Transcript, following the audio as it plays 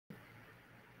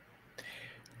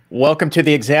Welcome to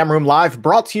the Exam Room Live,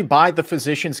 brought to you by the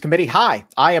Physicians Committee. Hi,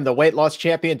 I am the weight loss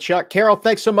champion, Chuck Carroll.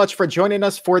 Thanks so much for joining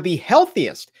us for the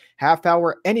healthiest half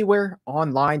hour anywhere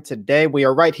online today. We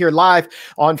are right here live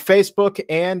on Facebook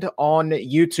and on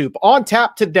YouTube. On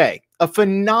tap today, a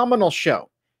phenomenal show.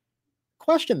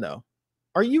 Question though,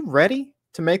 are you ready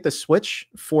to make the switch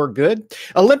for good?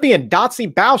 Olympian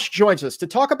Dotsie Bausch joins us to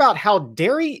talk about how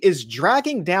dairy is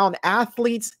dragging down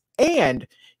athletes and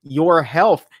your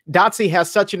health. Dotsie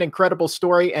has such an incredible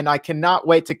story, and I cannot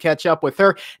wait to catch up with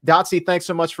her. Dotsie, thanks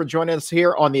so much for joining us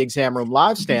here on the Exam Room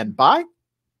Live. Stand by.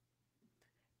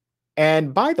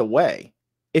 And by the way,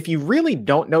 if you really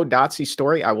don't know Dotsie's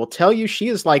story, I will tell you she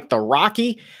is like the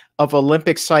Rocky of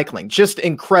Olympic cycling. Just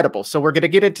incredible. So we're going to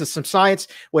get into some science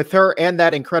with her and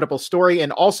that incredible story.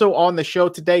 And also on the show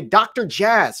today, Dr.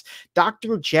 Jasmol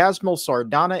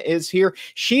Sardana is here.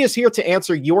 She is here to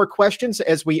answer your questions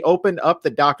as we open up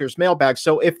the doctor's mailbag.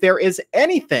 So if there is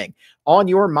anything on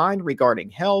your mind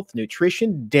regarding health,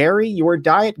 nutrition, dairy, your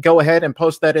diet, go ahead and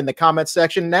post that in the comments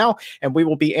section now, and we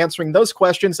will be answering those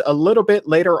questions a little bit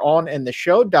later on in the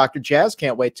show. Dr. Jazz,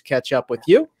 can't wait to catch up with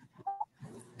you.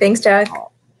 Thanks, Jack.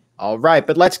 All right,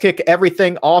 but let's kick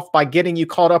everything off by getting you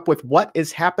caught up with what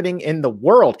is happening in the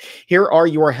world. Here are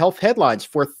your health headlines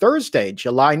for Thursday,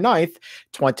 July 9th,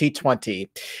 2020.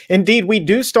 Indeed, we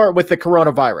do start with the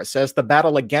coronavirus as the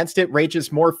battle against it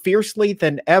rages more fiercely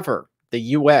than ever. The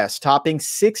U.S. topping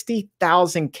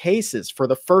 60,000 cases for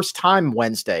the first time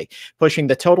Wednesday, pushing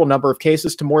the total number of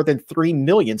cases to more than 3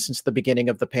 million since the beginning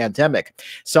of the pandemic.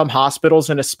 Some hospitals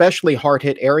in especially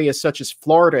hard-hit areas such as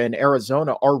Florida and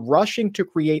Arizona are rushing to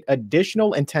create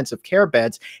additional intensive care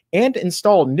beds and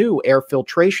install new air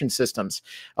filtration systems.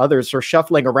 Others are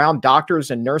shuffling around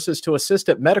doctors and nurses to assist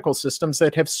at medical systems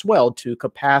that have swelled to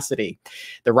capacity.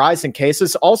 The rise in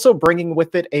cases also bringing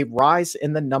with it a rise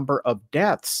in the number of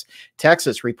deaths.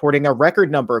 Texas reporting a record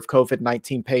number of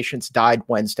COVID-19 patients died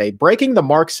Wednesday, breaking the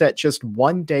mark set just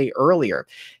one day earlier.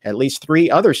 At least 3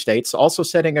 other states also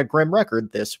setting a grim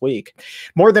record this week.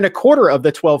 More than a quarter of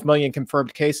the 12 million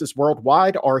confirmed cases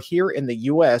worldwide are here in the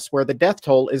U.S., where the death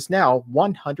toll is now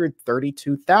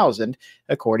 132,000,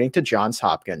 according to Johns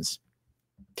Hopkins.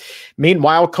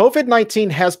 Meanwhile, COVID-19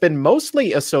 has been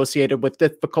mostly associated with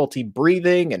difficulty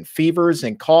breathing and fevers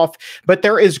and cough, but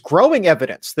there is growing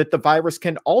evidence that the virus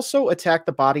can also attack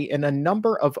the body in a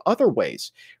number of other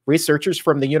ways. Researchers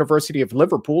from the University of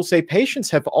Liverpool say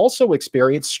patients have also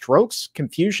experienced strokes,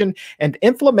 confusion, and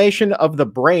inflammation of the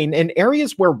brain in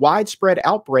areas where widespread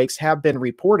outbreaks have been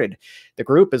reported. The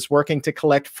group is working to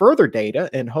collect further data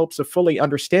in hopes of fully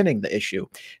understanding the issue.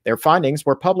 Their findings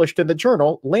were published in the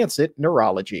journal Lancet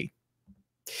Neurology.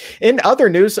 In other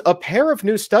news, a pair of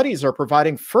new studies are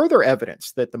providing further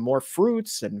evidence that the more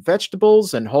fruits and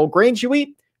vegetables and whole grains you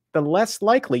eat, the less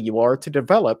likely you are to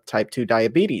develop type 2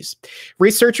 diabetes.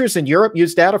 Researchers in Europe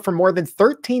used data from more than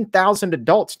 13,000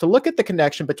 adults to look at the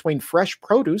connection between fresh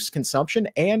produce consumption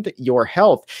and your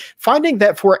health, finding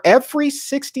that for every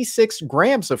 66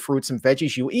 grams of fruits and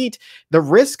veggies you eat, the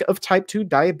risk of type 2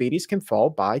 diabetes can fall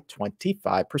by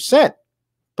 25%.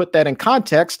 Put that in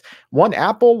context, 1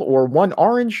 apple or 1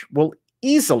 orange will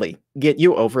easily get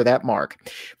you over that mark.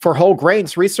 For whole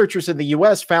grains, researchers in the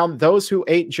U.S. found those who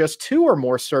ate just 2 or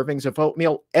more servings of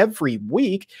oatmeal every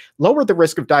week lowered the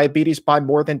risk of diabetes by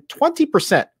more than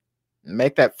 20%.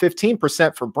 Make that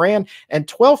 15% for bran and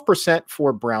 12%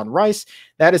 for brown rice.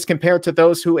 That is compared to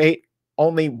those who ate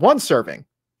only 1 serving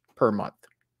per month.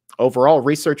 Overall,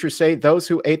 researchers say those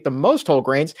who ate the most whole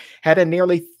grains had a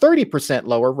nearly 30%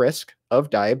 lower risk of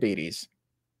diabetes.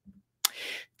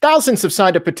 Thousands have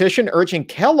signed a petition urging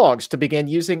Kellogg's to begin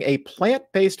using a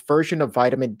plant-based version of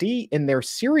vitamin D in their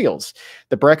cereals.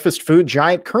 The breakfast food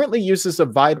giant currently uses a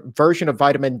version of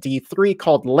vitamin D3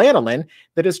 called lanolin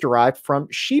that is derived from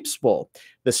sheep's wool.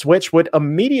 The switch would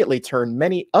immediately turn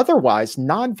many otherwise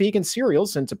non-vegan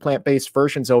cereals into plant-based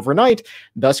versions overnight,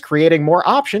 thus creating more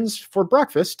options for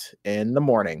breakfast in the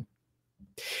morning.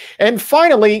 And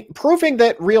finally, proving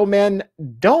that real men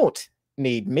don't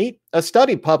need meat, a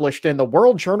study published in the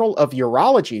World Journal of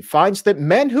Urology finds that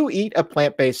men who eat a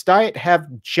plant-based diet have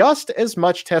just as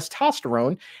much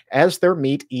testosterone as their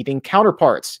meat-eating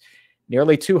counterparts.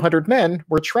 Nearly 200 men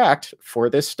were tracked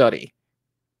for this study.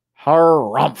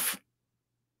 Harumph.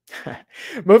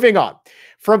 Moving on.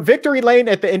 From victory lane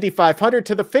at the Indy 500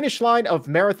 to the finish line of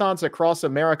marathons across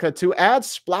America to ads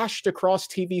splashed across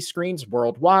TV screens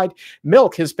worldwide,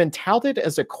 milk has been touted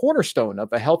as a cornerstone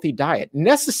of a healthy diet,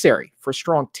 necessary for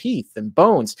strong teeth and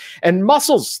bones and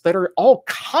muscles that are all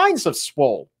kinds of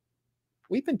swole.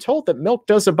 We've been told that milk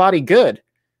does a body good,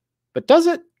 but does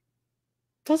it?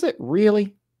 Does it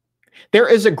really? There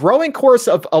is a growing chorus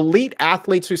of elite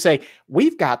athletes who say,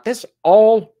 we've got this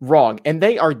all wrong, and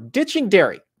they are ditching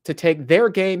dairy to take their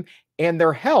game and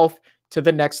their health to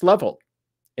the next level.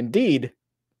 Indeed,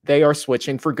 they are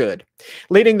switching for good.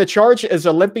 Leading the charge is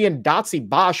Olympian Dotsie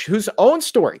Bausch, whose own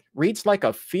story reads like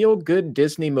a feel-good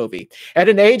Disney movie. At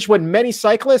an age when many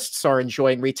cyclists are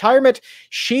enjoying retirement,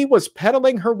 she was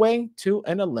pedaling her way to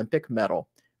an Olympic medal.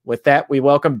 With that, we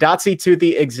welcome Dotsie to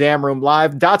the Exam Room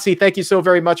Live. Dotsie, thank you so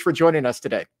very much for joining us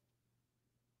today.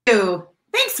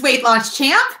 Thanks, weight loss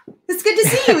champ. It's good to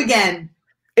see you again.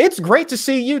 It's great to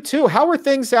see you too. How are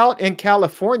things out in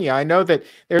California? I know that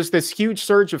there's this huge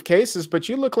surge of cases, but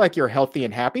you look like you're healthy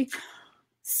and happy.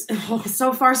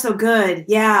 So far, so good.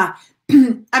 Yeah.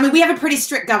 I mean, we have a pretty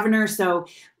strict governor, so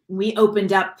we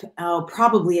opened up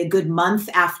probably a good month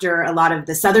after a lot of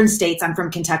the southern states. I'm from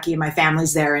Kentucky and my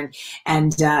family's there,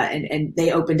 and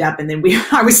they opened up, and then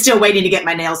I was still waiting to get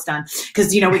my nails done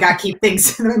because, you know, we got to keep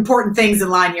things, important things in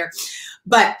line here.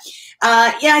 But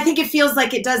yeah, I think it feels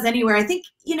like it does anywhere. I think,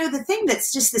 you know, the thing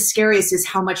that's just the scariest is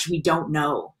how much we don't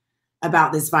know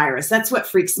about this virus. That's what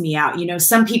freaks me out. You know,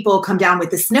 some people come down with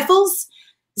the sniffles,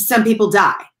 some people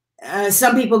die.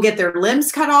 Some people get their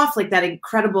limbs cut off, like that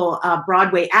incredible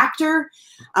Broadway actor.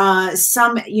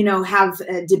 Some, you know, have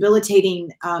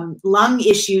debilitating lung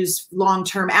issues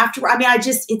long-term after. I mean,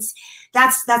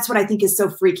 that's what I think is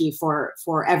so freaky for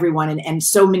everyone. And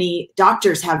so many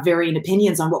doctors have varying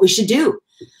opinions on what we should do.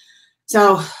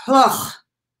 So, I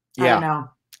don't know.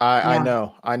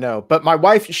 I know. But my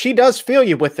wife, she does feel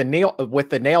you with the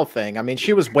nail thing. I mean,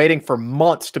 she was waiting for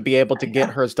months to be able to get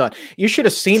hers done. You should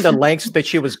have seen the lengths that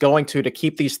she was going to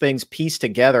keep these things pieced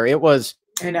together. It was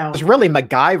really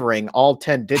MacGyvering all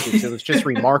 10 digits. It was just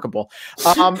remarkable.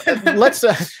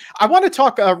 I want to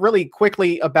talk really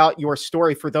quickly about your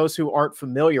story for those who aren't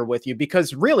familiar with you,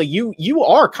 because really you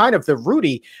are kind of the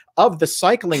Rudy of the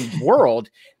cycling world.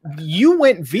 You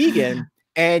went vegan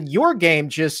and your game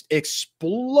just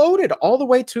exploded all the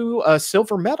way to a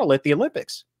silver medal at the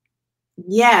Olympics.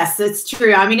 Yes, it's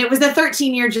true. I mean, it was a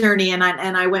 13-year journey, and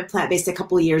I went plant-based a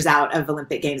couple of years out of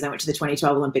Olympic Games. I went to the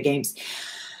 2012 Olympic Games.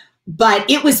 But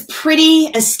it was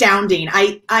pretty astounding.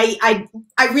 I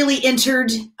really entered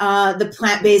the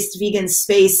plant-based vegan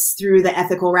space through the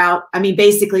ethical route. I mean,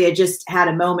 basically, I just had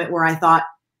a moment where I thought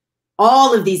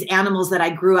all of these animals that I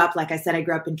grew up, like I said, I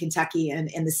grew up in Kentucky and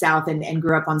in the South and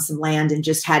grew up on some land and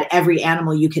just had every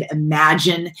animal you could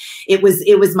imagine. It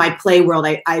was my play world.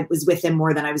 I was with them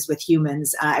more than I was with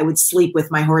humans. I would sleep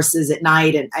with my horses at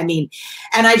night. And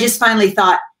I just finally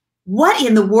thought, what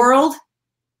in the world?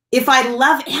 If I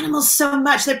love animals so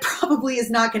much, that probably is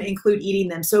not going to include eating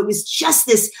them. So it was just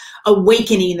this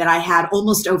awakening that I had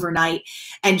almost overnight,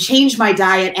 and changed my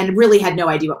diet, and really had no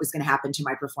idea what was going to happen to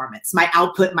my performance, my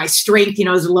output, my strength. You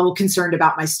know, I was a little concerned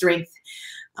about my strength.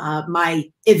 My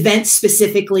event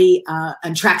specifically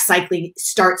on track cycling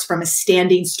starts from a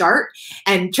standing start,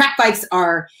 and track bikes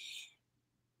are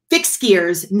fixed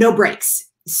gears, no brakes.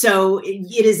 So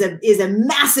it is a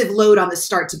massive load on the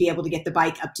start to be able to get the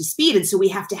bike up to speed. And so we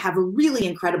have to have a really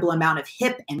incredible amount of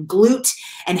hip and glute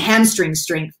and hamstring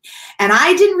strength. And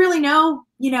I didn't really know,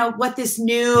 you know, what this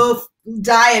new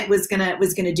diet was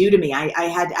gonna do to me. I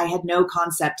had no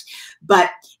concept,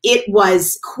 but it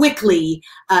quickly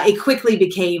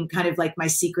became kind of like my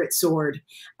secret sword.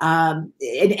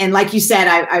 And like you said,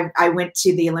 I went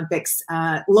to the Olympics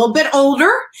a little bit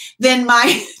older than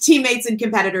my teammates and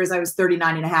competitors. I was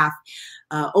 39 and a half,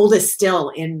 oldest still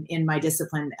in my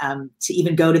discipline to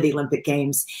even go to the Olympic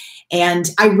Games. And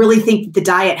I really think that the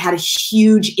diet had a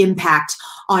huge impact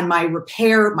on my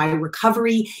repair, my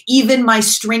recovery, even my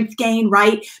strength gain,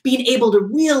 right? Being able to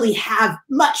really have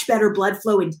much better blood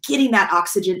flow and getting that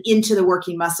oxygen into the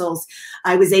working muscles.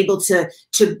 I was able to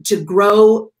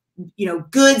grow, you know,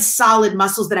 good solid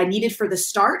muscles that I needed for the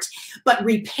start, but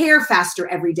repair faster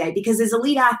every day, because as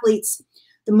elite athletes,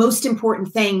 the most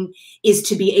important thing is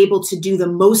to be able to do the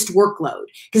most workload,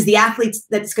 because the athletes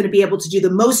that's going to be able to do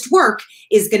the most work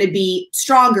is going to be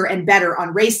stronger and better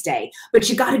on race day. But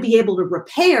you got to be able to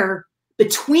repair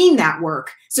between that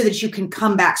work so that you can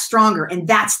come back stronger. And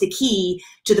that's the key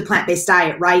to the plant-based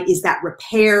diet, right? Is that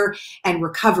repair and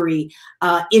recovery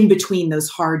in between those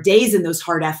hard days and those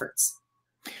hard efforts.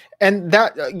 And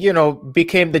that, you know,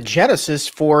 became the genesis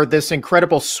for this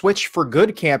incredible Switch for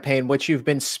Good campaign, which you've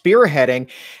been spearheading.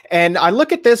 And I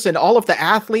look at this and all of the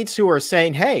athletes who are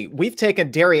saying, hey, we've taken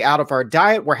dairy out of our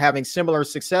diet. We're having similar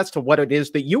success to what it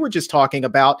is that you were just talking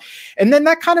about. And then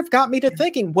that kind of got me to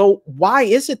thinking, well, why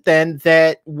is it then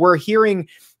that we're hearing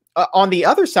on the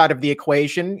other side of the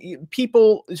equation,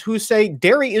 people who say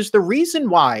dairy is the reason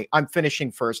why I'm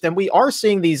finishing first. And we are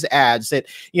seeing these ads that,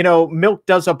 milk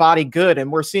does a body good.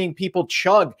 And we're seeing people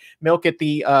chug milk at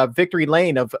the victory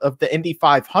lane of the Indy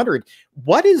 500.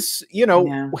 What is,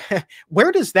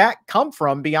 where does that come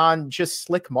from beyond just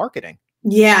slick marketing?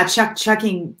 Yeah,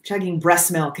 chugging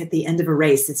breast milk at the end of a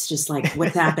race. It's just like,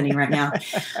 what's happening right now?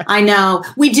 I know.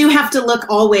 We do have to look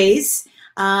always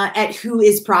at who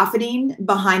is profiting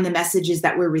behind the messages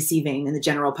that we're receiving in the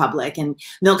general public. And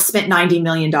Milk spent $90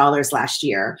 million last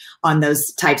year on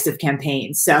those types of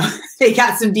campaigns. So they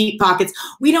got some deep pockets.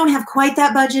 We don't have quite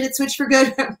that budget at Switch for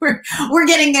Good. We're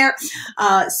getting there.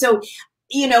 So,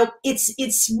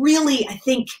 it's really, I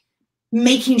think,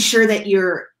 making sure that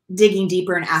you're digging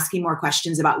deeper and asking more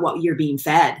questions about what you're being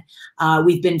fed.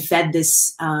 We've been fed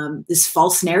this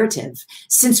false narrative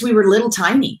since we were little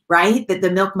tiny, right? That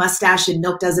the milk mustache and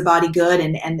milk does a body good,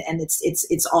 and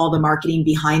it's all the marketing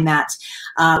behind that.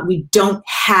 We don't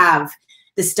have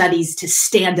the studies to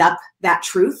stand up that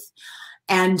truth,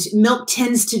 and milk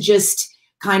tends to just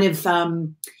kind of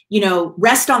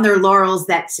rest on their laurels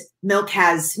that milk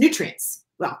has nutrients.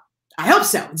 Well, I hope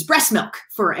so. It's breast milk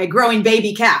for a growing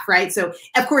baby calf, right? So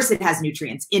of course it has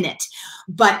nutrients in it,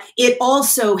 but it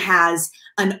also has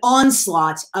an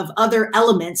onslaught of other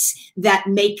elements that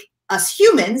make us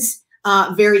humans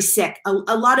very sick. A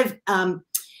lot of,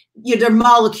 there are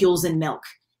molecules in milk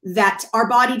that our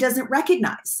body doesn't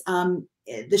recognize.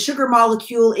 The sugar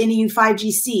molecule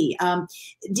NEU5GC,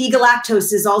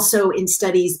 D-galactose is also in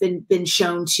studies been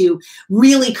shown to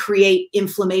really create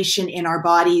inflammation in our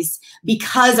bodies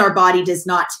because our body does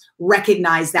not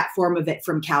recognize that form of it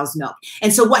from cow's milk.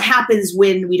 And so what happens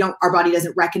when our body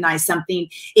doesn't recognize something?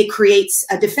 It creates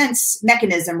a defense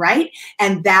mechanism, right?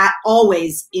 And that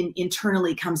always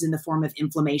internally comes in the form of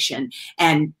inflammation.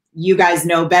 And you guys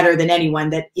know better than anyone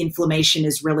that inflammation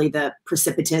is really the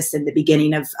precipitous and the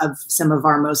beginning of some of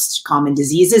our most common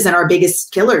diseases and our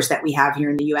biggest killers that we have here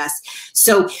in the US.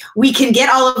 So we can get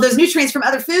all of those nutrients from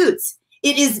other foods.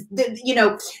 It is,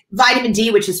 vitamin D,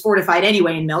 which is fortified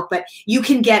anyway in milk, but you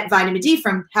can get vitamin D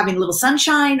from having a little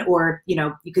sunshine, or,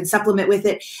 you can supplement with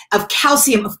it. Of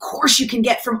calcium, of course, you can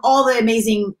get from all the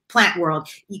amazing plant world.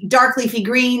 Dark leafy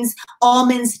greens,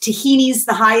 almonds, tahinis,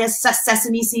 the highest,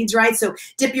 sesame seeds, right? So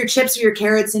dip your chips or your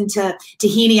carrots into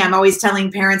tahini. I'm always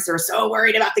telling parents they're so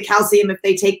worried about the calcium if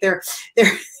they take their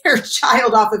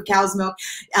child off of cow's milk.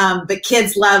 But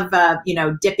kids love,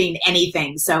 dipping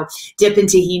anything. So dip in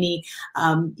tahini.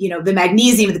 The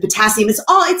magnesium, the potassium, it's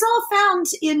all found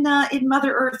in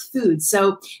Mother Earth food.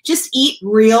 So just eat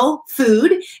real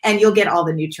food and you'll get all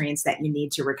the nutrients that you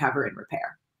need to recover and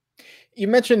repair. You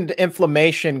mentioned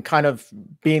inflammation kind of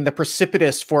being the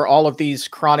precipitous for all of these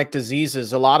chronic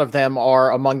diseases. A lot of them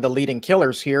are among the leading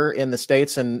killers here in the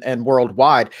States and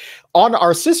worldwide. On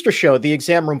our sister show, the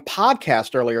Exam Room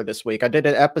podcast earlier this week, I did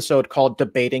an episode called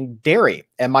Debating Dairy.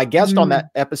 And my guest on that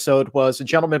episode was a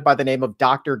gentleman by the name of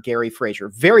Dr. Gary Fraser,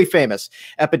 very famous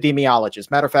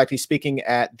epidemiologist. Matter of fact, he's speaking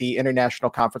at the International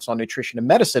Conference on Nutrition and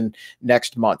Medicine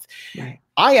next month. Right.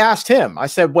 I asked him, I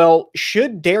said, well,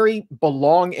 should dairy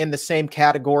belong in the same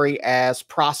category as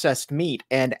processed meat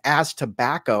and as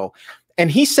tobacco?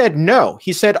 And he said no.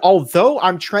 He said, although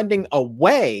I'm trending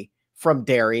away from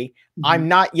dairy, I'm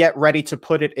not yet ready to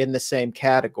put it in the same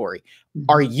category.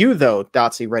 Are you, though,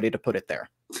 Dotsie, ready to put it there?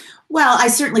 Well, I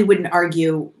certainly wouldn't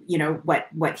argue,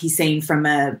 what he's saying from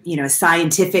a,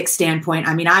 scientific standpoint.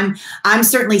 I mean, I'm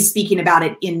certainly speaking about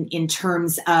it in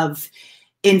terms of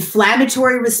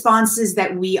inflammatory responses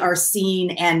that we are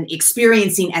seeing and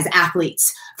experiencing as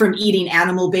athletes from eating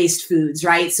animal-based foods,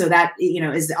 right? So that,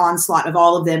 is the onslaught of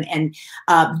all of them. And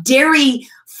dairy,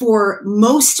 for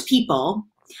most people,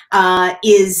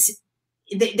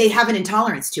 they have an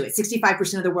intolerance to it.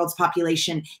 65% of the world's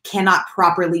population cannot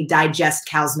properly digest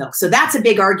cow's milk. So that's a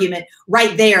big argument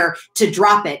right there to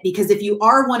drop it, because if you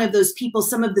are one of those people,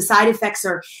 some of the side effects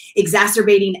are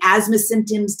exacerbating asthma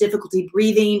symptoms, difficulty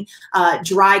breathing,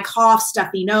 dry cough,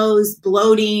 stuffy nose,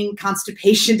 bloating,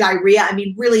 constipation, diarrhea. I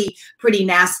mean, really pretty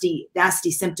nasty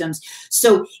symptoms.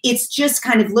 So it's just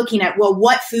kind of looking at, well,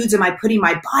 what foods am I putting in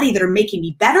my body that are making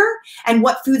me better? And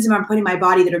what foods am I putting in my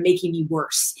body that are making me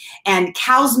worse? And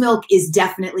cow's milk is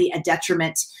definitely a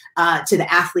detriment to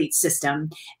the athlete system,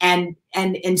 and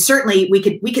certainly we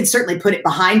could certainly put it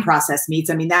behind processed meats.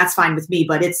 I mean, that's fine with me,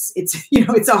 but it's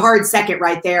it's a hard second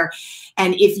right there.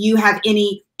 And if you have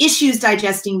any issues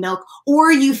digesting milk,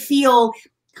 or you feel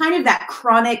kind of that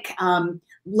chronic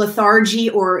lethargy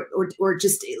or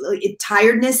just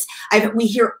tiredness. We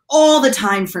hear all the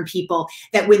time from people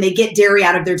that when they get dairy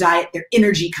out of their diet, their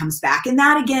energy comes back. And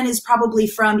that again is probably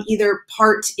from either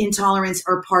part intolerance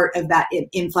or part of that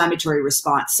inflammatory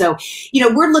response. So,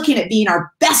 we're looking at being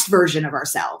our best version of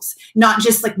ourselves, not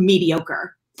just like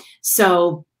mediocre.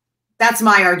 So that's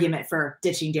my argument for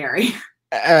ditching dairy.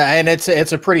 And it's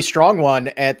a pretty strong one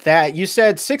at that. You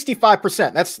said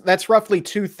 65%. That's roughly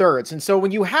 2/3. And so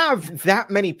when you have that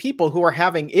many people who are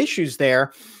having issues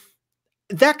there,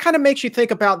 that kind of makes you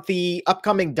think about the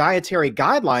upcoming dietary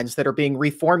guidelines that are being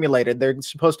reformulated. They're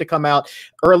supposed to come out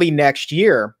early next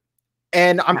year.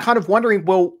 And I'm kind of wondering,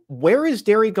 well, where is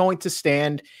dairy going to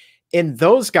stand in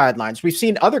those guidelines? We've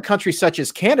seen other countries such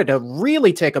as Canada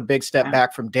really take a big step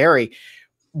back from dairy.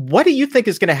 What do you think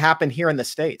is going to happen here in the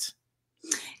States?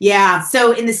 Yeah.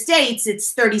 So in the States,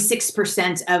 it's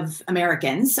 36% of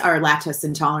Americans are lactose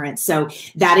intolerant. So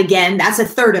that, again, that's a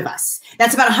third of us.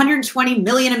 That's about 120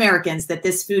 million Americans that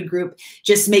this food group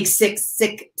just makes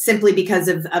sick simply because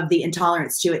of the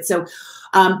intolerance to it. So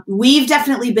we've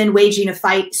definitely been waging a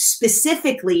fight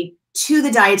specifically to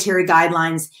the dietary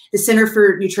guidelines, the Center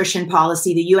for Nutrition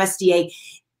Policy, the USDA,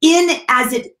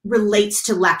 as it relates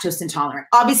to lactose intolerant.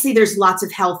 Obviously, there's lots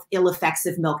of health ill effects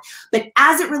of milk, but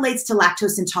as it relates to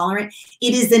lactose intolerant,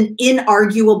 it is an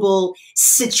inarguable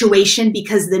situation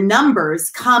because the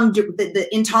numbers the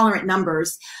intolerant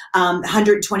numbers,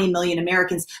 120 million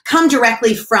Americans, come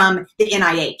directly from the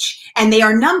NIH. And they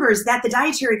are numbers that the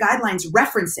dietary guidelines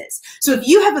references. So if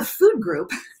you have a food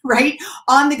group, right,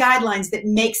 on the guidelines that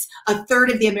makes a third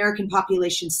of the American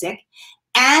population sick,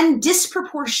 and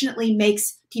disproportionately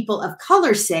makes people of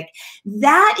color sick,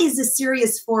 that is a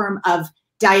serious form of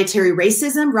dietary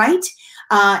racism, right?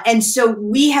 And so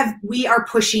we are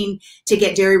pushing to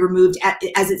get dairy removed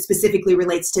as it specifically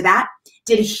relates to that.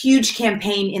 Did a huge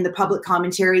campaign in the public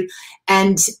commentary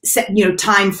and set,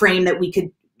 time frame that we could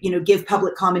give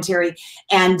public commentary.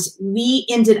 And we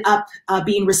ended up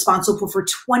being responsible for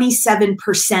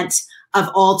 27% of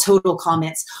all total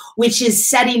comments, which is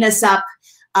setting us up,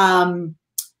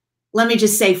 let me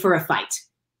just say, for a fight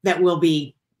that we'll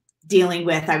be dealing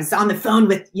with. I was on the phone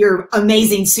with your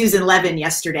amazing Susan Levin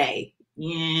yesterday,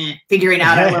 figuring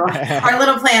out our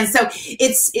little plan. So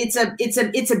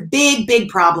it's a big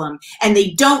problem, and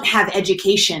they don't have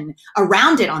education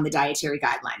around it on the dietary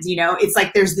guidelines. It's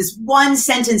like there's this one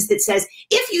sentence that says,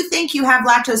 if you think you have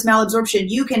lactose malabsorption,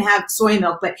 you can have soy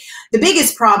milk. But the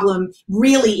biggest problem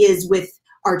really is with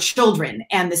our children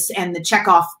and the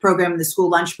checkoff program and the school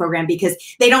lunch program, because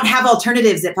they don't have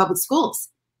alternatives at public schools.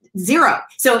 Zero.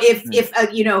 So if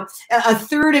a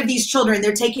third of these children,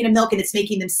 they're taking a milk and it's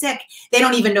making them sick, they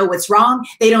don't even know what's wrong.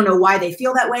 They don't know why they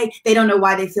feel that way. They don't know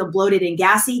why they feel bloated and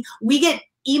gassy. We get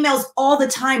emails all the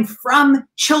time from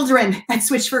children at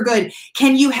Switch for Good.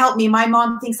 Can you help me? My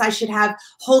mom thinks I should have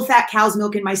whole fat cow's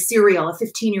milk in my cereal. A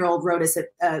 15-year-old wrote us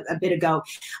a bit ago.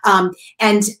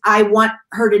 And I want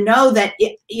her to know that,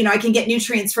 I can get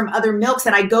nutrients from other milks.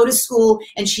 And I go to school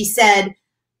and she said,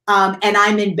 and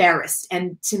I'm embarrassed.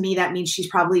 And to me, that means she's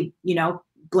probably,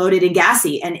 bloated and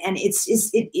gassy. And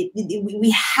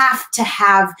we have to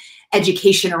have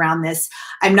education around this.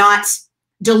 I'm not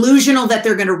delusional that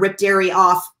they're going to rip dairy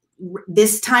off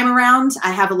this time around.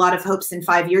 I have a lot of hopes in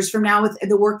 5 years from now with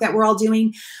the work that we're all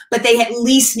doing, but they at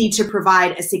least need to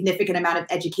provide a significant amount of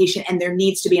education, and there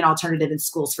needs to be an alternative in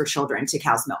schools for children to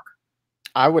cow's milk.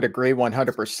 I would agree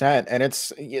 100%.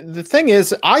 And the thing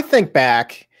is, I think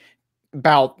back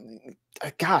about,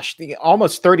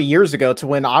 almost 30 years ago to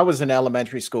when I was in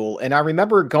elementary school. And I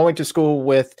remember going to school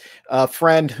with a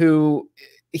friend who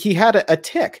he had a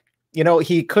tick.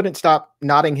 He couldn't stop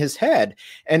nodding his head,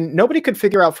 and nobody could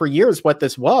figure out for years what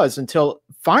this was until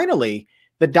finally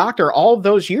the doctor all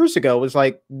those years ago was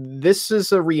like, this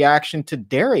is a reaction to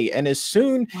dairy. And as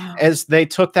soon as they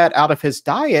took that out of his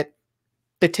diet,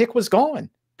 the tick was gone.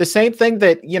 The same thing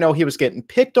that, he was getting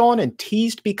picked on and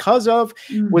teased because of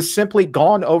was simply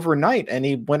gone overnight. And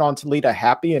he went on to lead a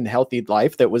happy and healthy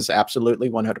life that was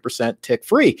absolutely 100% tick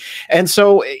free. And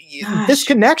so this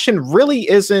connection really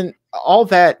isn't all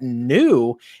that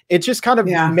new. It just kind of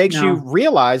makes you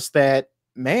realize that,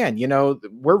 man,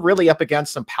 we're really up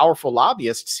against some powerful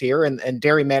lobbyists here and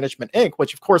Dairy Management Inc.,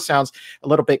 which of course sounds a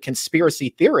little bit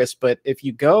conspiracy theorist, but if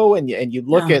you go and you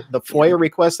look at the FOIA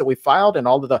requests that we filed and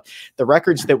all of the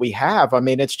records that we have, I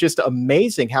mean, it's just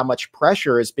amazing how much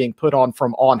pressure is being put on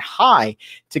from on high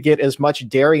to get as much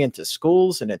dairy into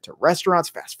schools and into restaurants,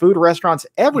 fast food restaurants,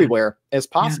 everywhere as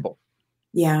possible.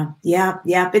 Yeah.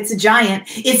 It's a giant.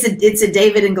 It's a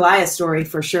David and Goliath story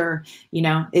for sure.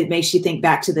 It makes you think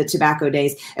back to the tobacco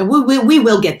days, and we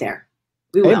will get there.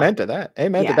 We will. Amen to that.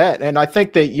 Amen to that. And I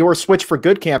think that your Switch for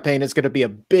Good campaign is going to be a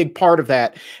big part of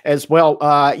that as well.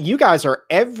 You guys are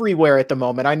everywhere at the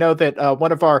moment. I know that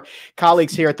one of our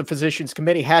colleagues here at the Physicians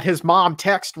Committee had his mom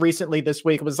text recently this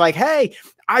week. It was like, hey,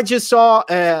 I just saw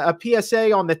a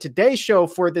PSA on the Today Show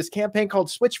for this campaign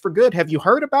called Switch for Good. Have you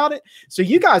heard about it? So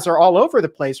you guys are all over the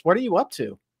place. What are you up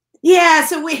to? Yeah.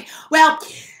 So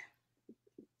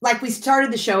like we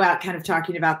started the show out kind of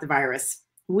talking about the virus.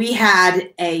 We had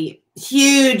a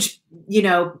huge,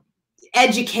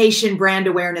 education brand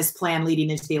awareness plan leading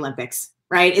into the Olympics,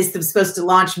 right? It's supposed to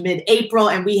launch mid-April,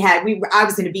 and I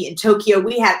was going to be in Tokyo.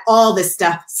 We had all this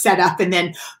stuff set up, and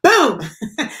then boom,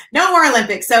 no more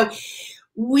Olympics. So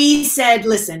we said,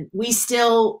 listen, we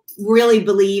still really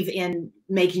believe in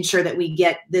making sure that we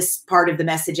get this part of the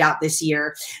message out this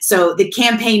year. So the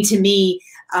campaign, to me,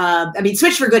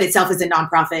 Switch for Good itself is a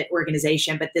nonprofit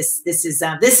organization, but this is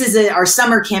our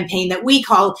summer campaign that we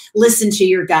call Listen to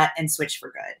Your Gut and Switch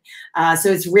for Good.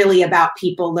 So it's really about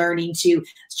people learning to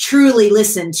truly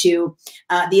listen to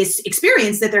the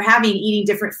experience that they're having eating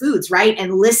different foods, right?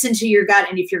 And listen to your gut.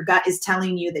 And if your gut is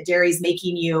telling you that dairy is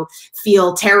making you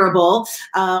feel terrible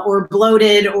or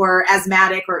bloated or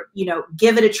asthmatic, or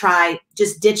give it a try.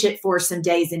 Just ditch it for some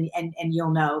days, and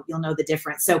you'll know the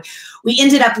difference. So we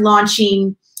ended up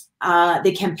launching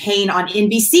the campaign on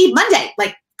NBC Monday,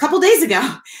 like a couple days ago.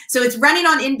 So it's running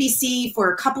on NBC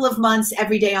for a couple of months,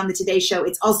 every day on the Today Show.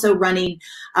 It's also running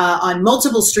on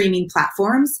multiple streaming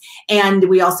platforms. And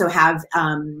we also have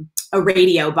a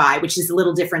radio buy, which is a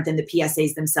little different than the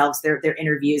PSAs themselves. They're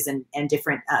interviews and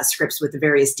different scripts with the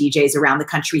various DJs around the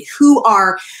country who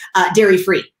are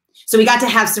dairy-free. So we got to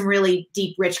have some really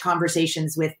deep, rich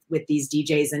conversations with these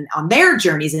DJs and on their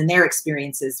journeys and their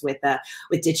experiences with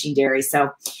ditching dairy. So,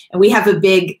 and we have a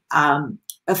big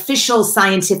official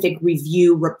scientific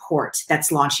review report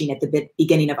that's launching at the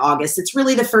beginning of August. It's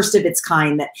really the first of its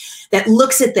kind that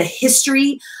looks at the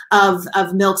history of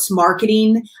milk's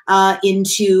marketing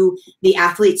into the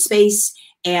athlete space,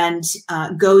 and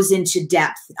goes into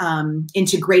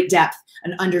great depth,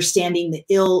 and understanding the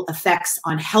ill effects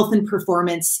on health and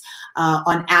performance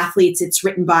on athletes. It's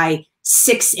written by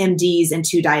 6 MDs and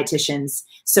 2 dietitians.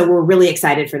 So we're really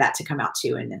excited for that to come out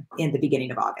too in the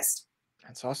beginning of August.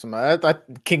 That's awesome. I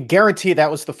can guarantee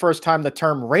that was the first time the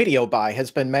term radio buy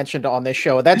has been mentioned on this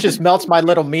show. That just melts my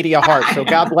little media heart. So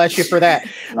God bless you for that.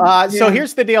 So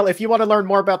here's the deal. If you want to learn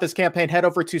more about this campaign, head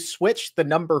over to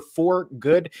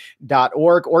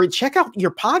switch4good.org, or check out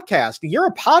your podcast. You're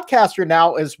a podcaster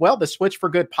now as well, the Switch for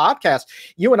Good podcast.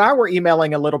 You and I were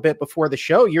emailing a little bit before the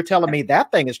show. You're telling me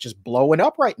that thing is just blowing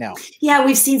up right now. Yeah,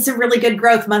 we've seen some really good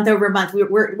growth month over month.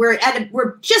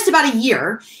 We're just about a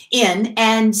year in,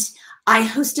 and I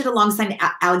hosted alongside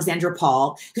Alexandra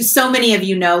Paul, who so many of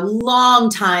you know,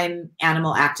 longtime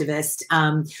animal activist,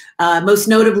 most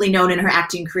notably known in her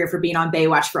acting career for being on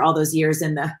Baywatch for all those years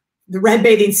in the red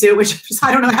bathing suit, which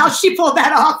I don't know how she pulled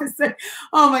that off. It's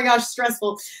oh my gosh,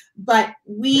 stressful. But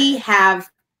we have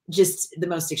just the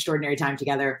most extraordinary time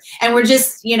together. And we're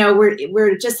just,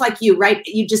 we're just like you, right?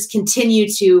 You just continue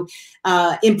to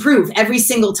improve every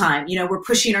single time. We're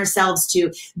pushing ourselves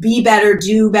to be better,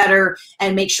 do better,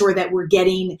 and make sure that we're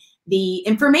getting the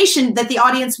information that the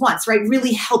audience wants, right?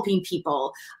 Really helping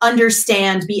people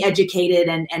understand, be educated,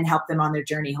 and help them on their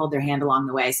journey, hold their hand along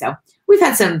the way. So we've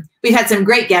had some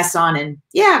great guests on, and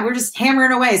yeah, we're just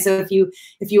hammering away. So if you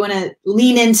want to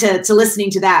lean into listening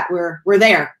to that, we're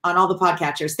there on all the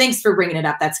podcatchers. Thanks for bringing it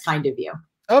up. That's kind of you.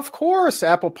 Of course,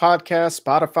 Apple Podcasts,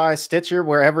 Spotify, Stitcher,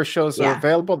 wherever shows are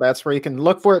available. That's where you can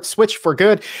look for it. Switch for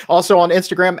Good. Also on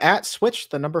Instagram at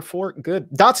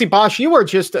Switch4Good. Dotsie Bausch, you are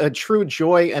just a true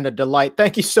joy and a delight.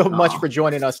 Thank you so much for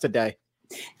joining us today.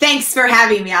 Thanks for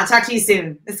having me. I'll talk to you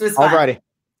soon. This was fun. All righty.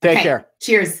 Take care.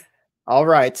 Cheers. All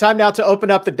right, time now to open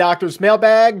up the doctor's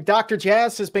mailbag. Dr.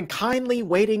 Jazz has been kindly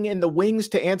waiting in the wings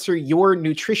to answer your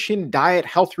nutrition, diet,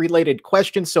 health-related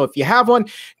questions. So if you have one,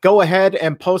 go ahead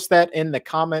and post that in the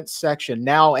comments section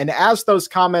now. And as those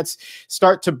comments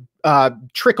start to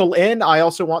trickle in, I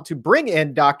also want to bring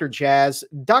in Dr. Jazz.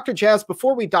 Dr. Jazz,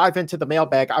 before we dive into the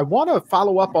mailbag, I want to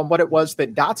follow up on what it was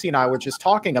that Dotsie and I were just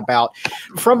talking about.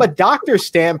 From a doctor's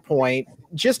standpoint,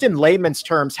 just in layman's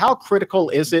terms, how critical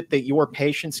is it that your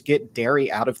patients get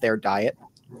dairy out of their diet?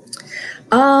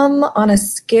 On a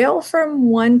scale from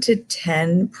 1 to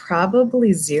 10,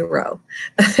 probably 0.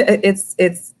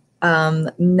 It's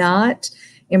not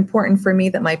important for me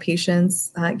that my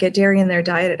patients get dairy in their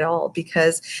diet at all,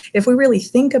 because if we really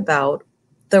think about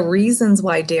the reasons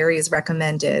why dairy is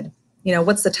recommended,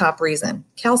 what's the top reason?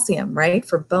 Calcium, right?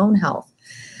 For bone health.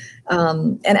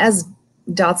 And as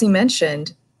Dotsie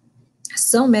mentioned,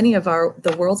 so many of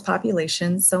the world's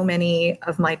population, so many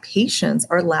of my patients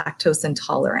are lactose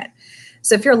intolerant.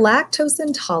 So if you're lactose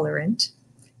intolerant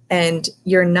and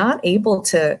you're not able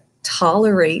to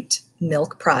tolerate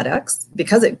milk products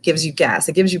because it gives you gas,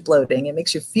 it gives you bloating, it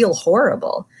makes you feel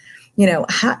horrible,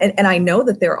 and I know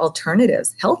that there are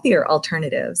alternatives, healthier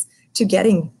alternatives to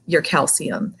getting your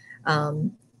calcium,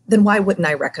 then why wouldn't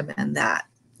I recommend that?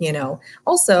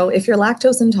 Also, if you're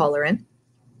lactose intolerant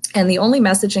and the only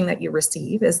messaging that you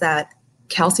receive is that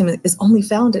calcium is only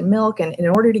found in milk, and in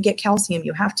order to get calcium,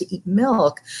 you have to eat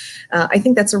milk, I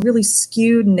think that's a really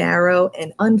skewed, narrow,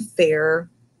 and unfair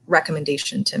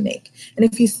recommendation to make. And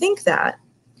if you think that,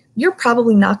 you're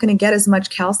probably not going to get as much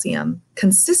calcium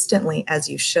consistently as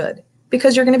you should,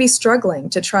 because you're going to be struggling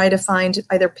to try to find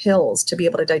either pills to be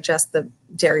able to digest the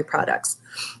dairy products.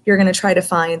 You're going to try to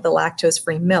find the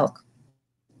lactose-free milk.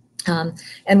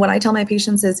 And what I tell my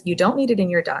patients is you don't need it in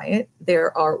your diet.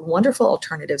 There are wonderful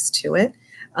alternatives to it.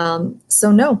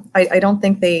 So no, I don't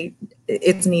think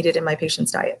it's needed in my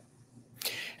patient's diet.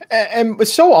 And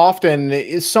so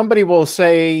often somebody will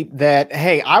say that,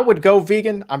 hey, I would go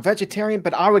vegan. I'm vegetarian,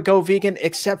 but I would go vegan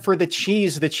except for the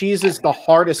cheese. The cheese is the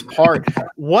hardest part.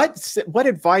 What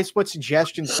advice, what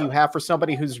suggestions do you have for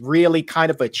somebody who's really kind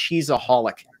of a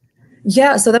cheeseaholic?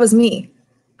 Yeah, so that was me.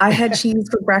 I had cheese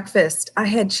for breakfast. I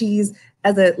had cheese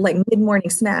as a mid-morning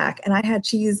snack, and I had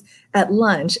cheese at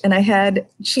lunch, and I had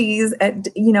cheese at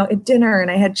dinner,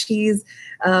 and I had cheese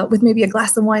with maybe a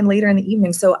glass of wine later in the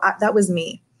evening. So that was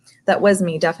me. That was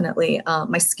me, definitely.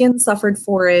 My skin suffered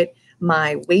for it.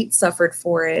 My weight suffered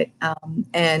for it.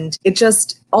 And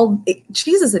cheese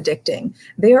is addicting.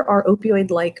 There are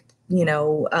opioid-like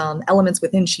elements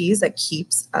within cheese that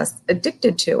keeps us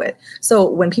addicted to it. So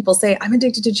when people say, I'm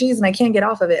addicted to cheese and I can't get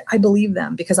off of it, I believe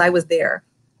them because I was there.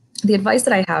 The advice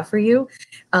that I have for you,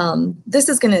 this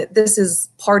is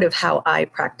part of how I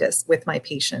practice with my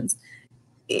patients.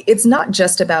 It's not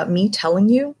just about me telling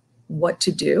you what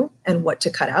to do and what to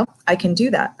cut out. I can do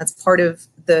that. That's part of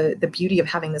the beauty of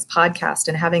having this podcast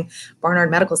and having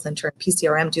Barnard Medical Center and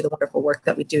PCRM do the wonderful work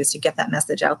that we do, is to get that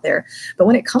message out there. But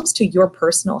when it comes to your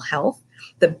personal health,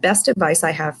 the best advice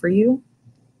I have for you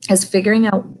is figuring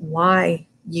out why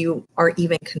you are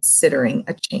even considering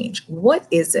a change. What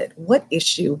is it? What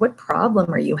issue? What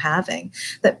problem are you having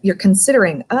that you're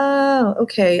considering? Oh,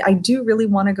 okay, I do really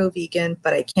want to go vegan,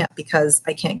 but I can't because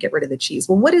I can't get rid of the cheese.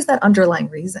 Well, what is that underlying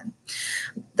reason?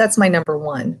 That's my number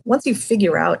one. Once you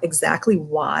figure out exactly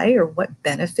why or what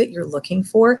benefit you're looking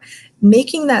for,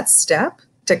 making that step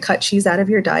to cut cheese out of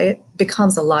your diet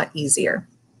becomes a lot easier.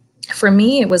 For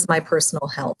me, it was my personal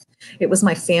health. It was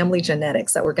my family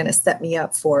genetics that were going to set me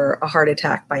up for a heart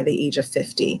attack by the age of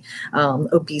 50,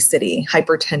 obesity,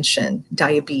 hypertension,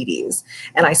 diabetes.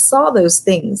 And I saw those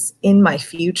things in my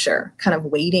future kind of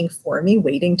waiting for me,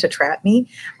 waiting to trap me.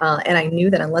 And I knew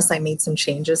that unless I made some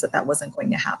changes, that wasn't going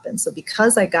to happen. So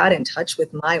because I got in touch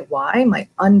with my why, my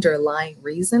underlying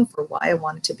reason for why I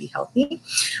wanted to be healthy,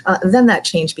 then that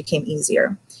change became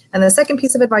easier. And the second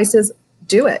piece of advice is,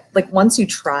 do it. Once you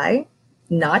try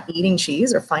not eating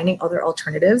cheese or finding other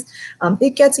alternatives,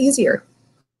 it gets easier.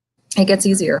 It gets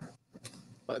easier.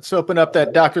 Let's open up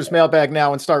that doctor's mailbag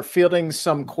now and start fielding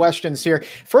some questions here.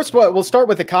 First of all, we'll start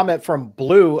with a comment from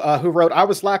Blue, who wrote, I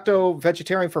was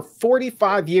lacto-vegetarian for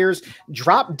 45 years,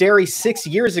 dropped dairy 6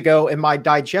 years ago, and my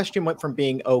digestion went from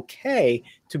being okay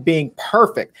to being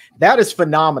perfect. That is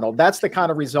phenomenal. That's the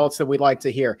kind of results that we like to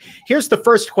hear. Here's the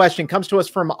first question. Comes to us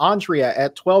from Andrea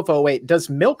at 1208. Does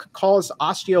milk cause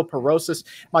osteoporosis?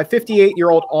 My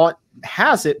 58-year-old aunt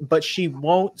has it, but she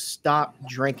won't stop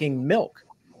drinking milk.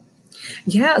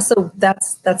 Yeah, so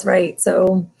that's right.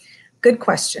 So good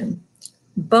question.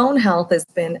 Bone health has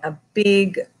been a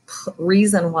big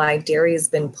reason why dairy has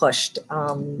been pushed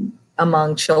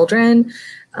among children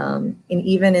and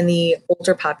even in the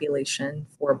older population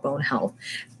for bone health.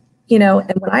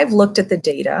 And when I've looked at the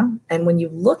data, and when you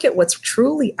look at what's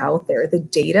truly out there, the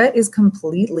data is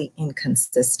completely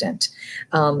inconsistent.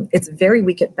 It's very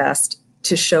weak at best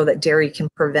to show that dairy can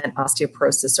prevent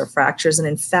osteoporosis or fractures. And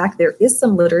in fact, there is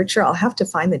some literature, I'll have to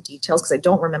find the details because I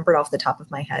don't remember it off the top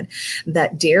of my head,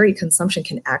 that dairy consumption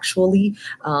can actually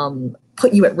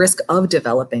put you at risk of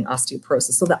developing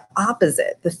osteoporosis. So the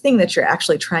opposite, the thing that you're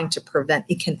actually trying to prevent,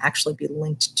 it can actually be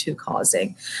linked to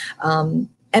causing. And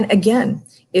again,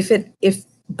 if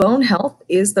bone health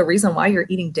is the reason why you're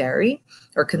eating dairy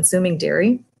or consuming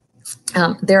dairy,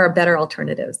 there are better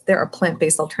alternatives. There are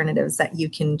plant-based alternatives that you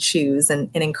can choose and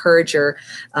encourage your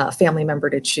family member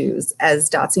to choose. As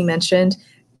Dotsie mentioned,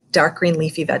 dark green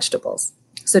leafy vegetables.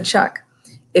 So Chuck,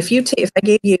 if I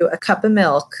gave you a cup of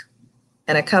milk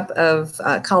and a cup of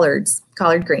collard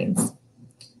greens,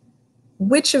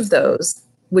 which of those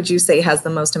would you say has the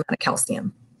most amount of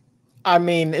calcium? I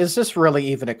mean, is this really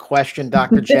even a question,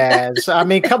 Dr. Jazz? I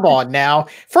mean, come on now.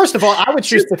 First of all, I would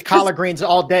choose the collard greens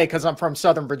all day because I'm from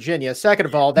Southern Virginia. Second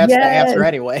of all, that's the answer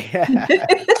anyway.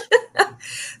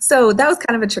 So that was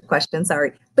kind of a trick question,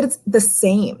 sorry. But it's the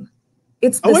same.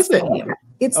 It's the same.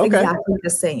 It's exactly the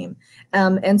same.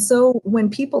 And so when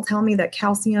people tell me that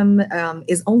calcium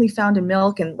is only found in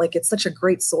milk and like it's such a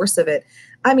great source of it,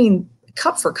 I mean,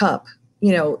 cup for cup,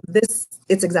 you know, it's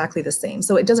exactly the same.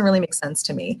 So it doesn't really make sense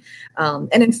to me.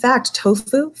 And in fact,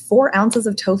 tofu, 4 ounces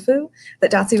of tofu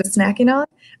that Dotsie was snacking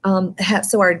on.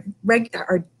 So our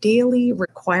daily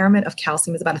requirement of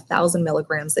calcium is about 1,000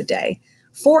 milligrams a day.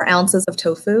 4 ounces of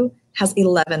tofu has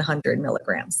 1,100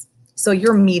 milligrams. So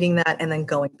you're meeting that and then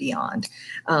going beyond.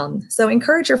 So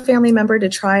encourage your family member to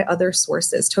try other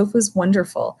sources. Tofu is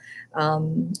wonderful.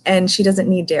 And she doesn't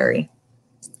need dairy.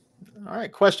 All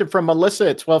right. Question from Melissa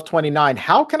at 1229.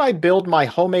 How can I build my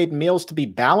homemade meals to be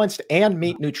balanced and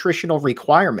meet nutritional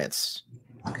requirements?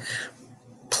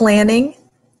 Planning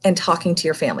and talking to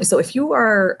your family. So if you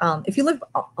are, if you live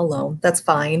alone, that's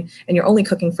fine. And you're only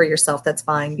cooking for yourself, that's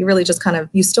fine. You really just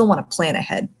you still want to plan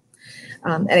ahead.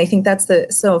 And I think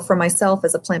so for myself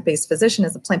as a plant-based physician,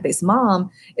 as a plant-based mom,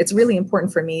 it's really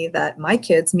important for me that my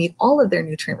kids meet all of their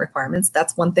nutrient requirements.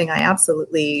 That's one thing I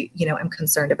absolutely, am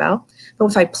concerned about. But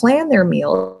if I plan their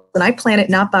meal, and I plan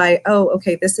it not by, oh,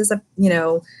 okay, this is a,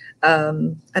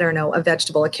 I don't know, a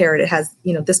vegetable, a carrot, it has,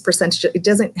 this percentage, it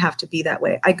doesn't have to be that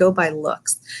way. I go by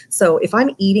looks. So if I'm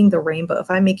eating the rainbow,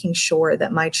 if I'm making sure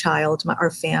that my child,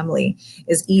 our family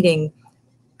is eating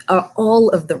all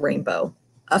of the rainbow,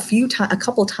 a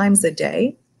couple times a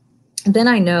day, then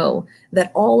I know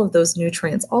that all of those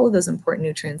nutrients, all of those important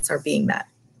nutrients are being met.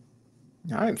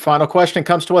 All right. Final question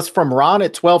comes to us from Ron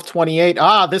at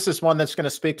 1228. This is one that's going to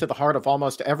speak to the heart of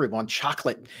almost everyone.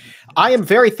 Chocolate. I am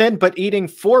very thin, but eating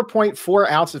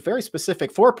 4.4 ounces, very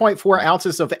specific, 4.4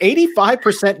 ounces of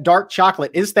 85% dark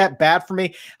chocolate. Is that bad for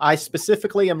me? I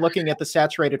specifically am looking at the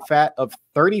saturated fat of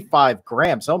 35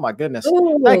 grams. Oh my goodness.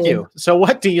 Ooh. Thank you. So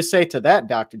what do you say to that,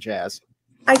 Dr. Jazz?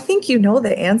 I think you know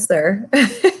the answer.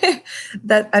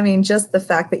 Just the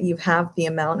fact that you have the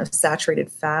amount of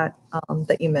saturated fat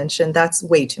that you mentioned, that's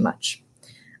way too much.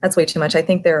 That's way too much. I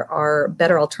think there are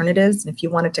better alternatives. And if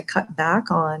you wanted to cut back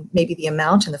on maybe the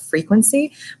amount and the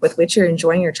frequency with which you're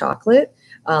enjoying your chocolate,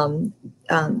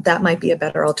 that might be a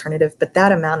better alternative. But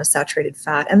that amount of saturated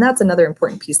fat, and that's another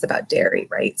important piece about dairy,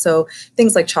 right? So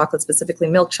things like chocolate, specifically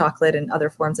milk chocolate and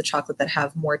other forms of chocolate that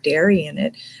have more dairy in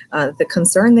it, the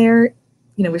concern there,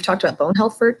 we've talked about bone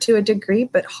health to a degree,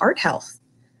 but heart health,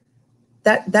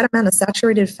 that amount of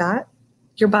saturated fat,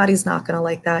 your body's not going to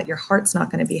like that. Your heart's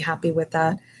not going to be happy with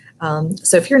that.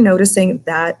 So if you're noticing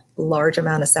that large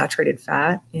amount of saturated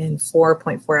fat in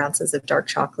 4.4 ounces of dark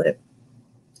chocolate,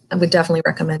 I would definitely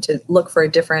recommend to look for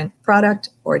a different product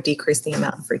or decrease the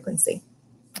amount and frequency.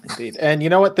 Indeed. And you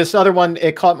know what? This other one,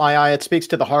 it caught my eye. It speaks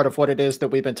to the heart of what it is that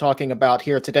we've been talking about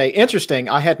here today. Interesting.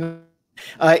 I had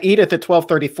Edith at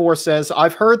 1234 says,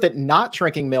 I've heard that not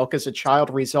drinking milk as a child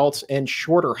results in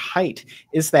shorter height.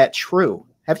 Is that true?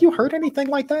 Have you heard anything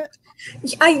like that?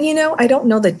 I don't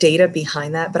know the data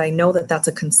behind that, but I know that that's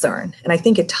a concern. And I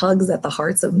think it tugs at the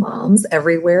hearts of moms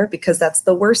everywhere because that's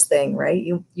the worst thing, right?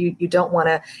 You don't want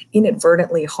to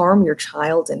inadvertently harm your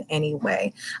child in any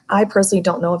way. I personally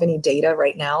don't know of any data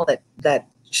right now that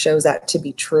shows that to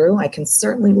be true. I can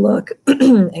certainly look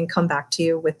and come back to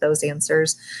you with those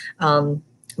answers.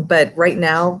 But right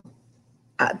now,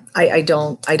 I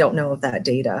don't know of that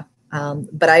data.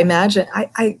 But I imagine,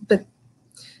 but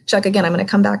Chuck, again, I'm going to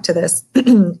come back to this.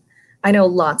 I know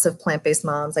lots of plant-based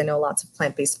moms. I know lots of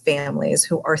plant-based families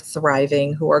who are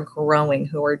thriving, who are growing,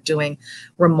 who are doing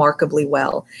remarkably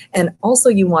well. And also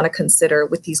you want to consider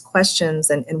with these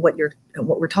questions and what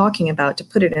we're talking about, to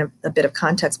put it in a bit of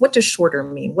context, what does shorter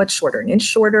mean? What's shorter? An inch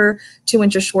shorter, 2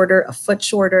 inches shorter, a foot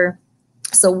shorter?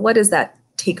 So what is that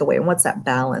takeaway and what's that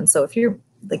balance? So if you're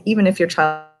even if your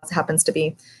child happens to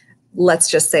be, let's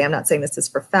just say, I'm not saying this is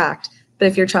for fact, but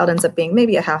if your child ends up being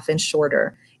maybe a half inch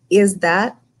shorter, is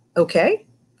that okay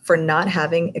for not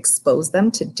having exposed them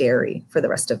to dairy for the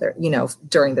rest of their,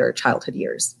 during their childhood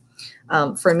years?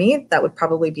 For me, that would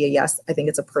probably be a yes. I think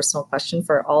it's a personal question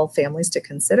for all families to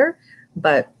consider,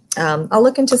 but I'll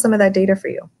look into some of that data for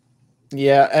you.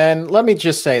 Yeah, and let me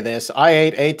just say this. I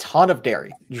ate a ton of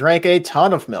dairy, drank a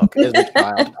ton of milk as a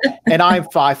child, and I'm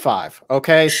 5'5".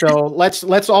 Okay, so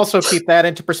let's also keep that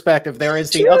into perspective. There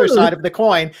is the other True. side of the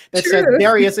coin that says True.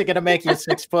 dairy isn't going to make you a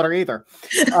 6-footer either.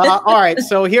 All right,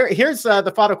 so here's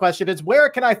the final question: is where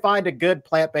can I find a good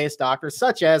plant-based doctor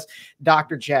such as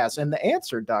Dr. Jazz? And the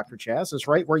answer, Dr. Jazz, is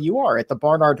right where you are at the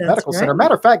Barnard That's Medical Center. right.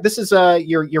 Matter of fact, this is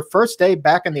your first day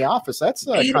back in the office. That's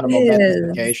a It kind of momentous is.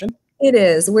 occasion. It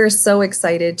is. We're so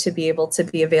excited to be able to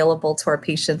be available to our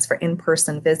patients for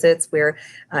in-person visits. We're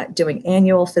doing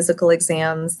annual physical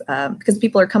exams because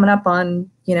people are coming up on,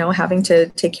 having to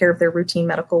take care of their routine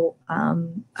medical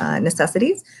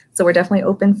necessities. So we're definitely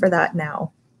open for that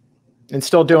now. And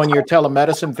still doing your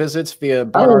telemedicine visits via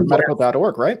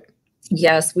barnardmedical.org, right?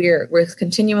 Yes, we're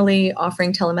continually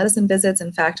offering telemedicine visits.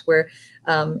 In fact, we're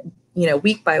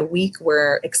week by week,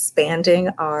 we're expanding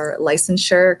our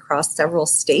licensure across several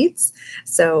states.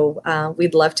 So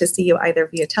we'd love to see you either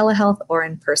via telehealth or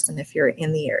in person if you're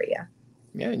in the area.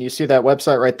 Yeah, and you see that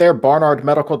website right there,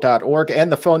 barnardmedical.org, and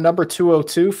the phone number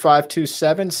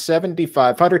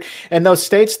 202-527-7500. And those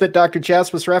states that Dr.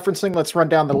 Jazz was referencing, let's run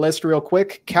down the list real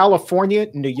quick. California,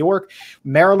 New York,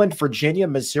 Maryland, Virginia,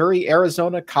 Missouri,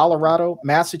 Arizona, Colorado,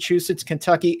 Massachusetts,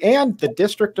 Kentucky, and the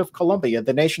District of Columbia,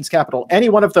 the nation's capital. Any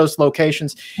one of those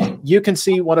locations, you can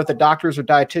see one of the doctors or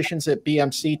dietitians at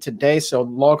BMC today. So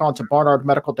log on to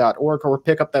barnardmedical.org or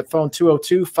pick up that phone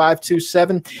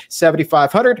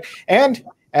 202-527-7500. And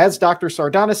as Dr.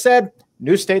 Sardana said,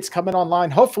 new states coming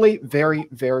online, hopefully very,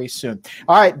 very soon.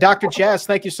 All right, Dr. Jazz,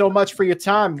 thank you so much for your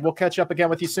time. We'll catch up again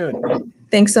with you soon.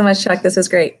 Thanks so much, Chuck. This was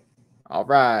great. All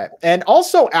right. And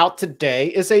also out today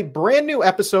is a brand new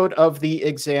episode of the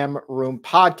Exam Room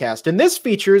podcast. And this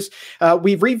features,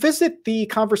 we revisit the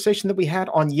conversation that we had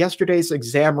on yesterday's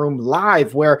Exam Room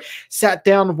Live, where sat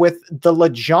down with the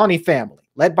Lajani family,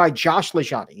 led by Josh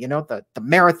Lajani, the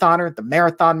marathoner, the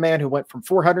marathon man who went from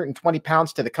 420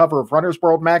 pounds to the cover of Runner's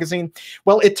World magazine.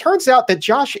 Well, it turns out that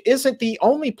Josh isn't the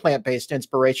only plant-based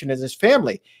inspiration in his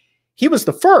family. He was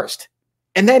the first.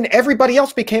 And then everybody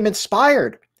else became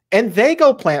inspired. And they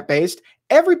go plant-based.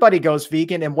 Everybody goes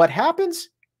vegan. And what happens?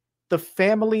 The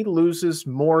family loses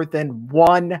more than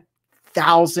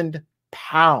 1,000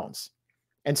 pounds.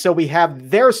 And so we have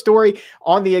their story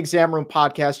on the Exam Room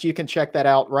podcast. You can check that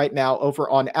out right now over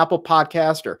on Apple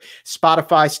Podcast or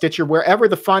Spotify, Stitcher, wherever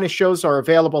the finest shows are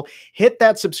available. Hit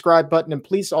that subscribe button and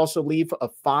please also leave a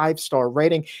 5-star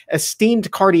rating.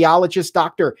 Esteemed cardiologist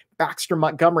Dr. Baxter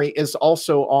Montgomery is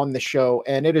also on the show,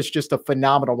 and it is just a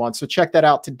phenomenal one. So check that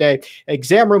out today.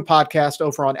 Exam Room podcast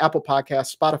over on Apple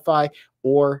Podcast, Spotify,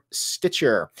 or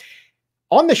Stitcher.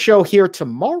 On the show here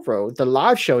tomorrow, the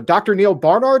live show, Dr. Neil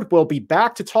Barnard will be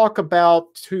back to talk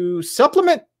about to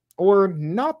supplement or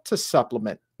not to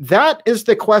supplement. That is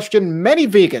the question many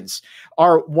vegans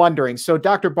are wondering. So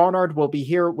Dr. Barnard will be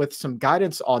here with some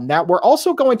guidance on that. We're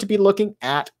also going to be looking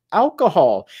at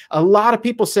alcohol. A lot of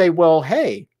people say, well,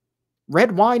 hey,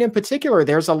 red wine in particular,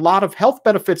 there's a lot of health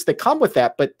benefits that come with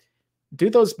that, but do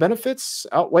those benefits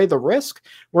outweigh the risk?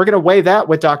 We're going to weigh that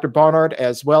with Dr. Barnard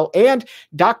as well. And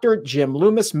Dr. Jim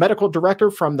Loomis, medical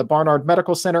director from the Barnard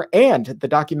Medical Center and the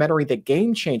documentary, The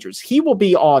Game Changers. He will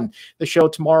be on the show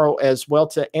tomorrow as well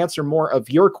to answer more of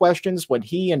your questions when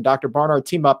he and Dr. Barnard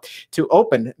team up to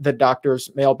open the doctor's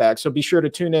mailbag. So be sure to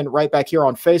tune in right back here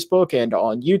on Facebook and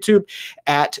on YouTube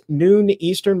at noon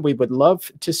Eastern. We would love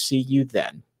to see you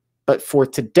then. But for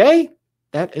today,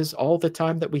 that is all the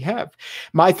time that we have.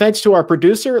 My thanks to our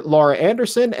producer, Laura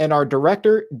Anderson, and our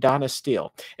director, Donna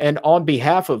Steele. And on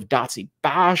behalf of Dotsie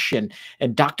Bausch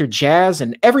and Dr. Jazz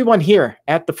and everyone here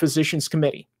at the Physicians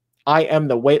Committee, I am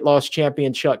the weight loss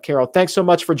champion, Chuck Carroll. Thanks so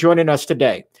much for joining us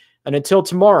today. And until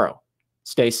tomorrow,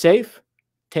 stay safe,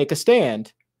 take a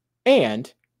stand,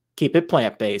 and keep it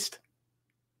plant-based.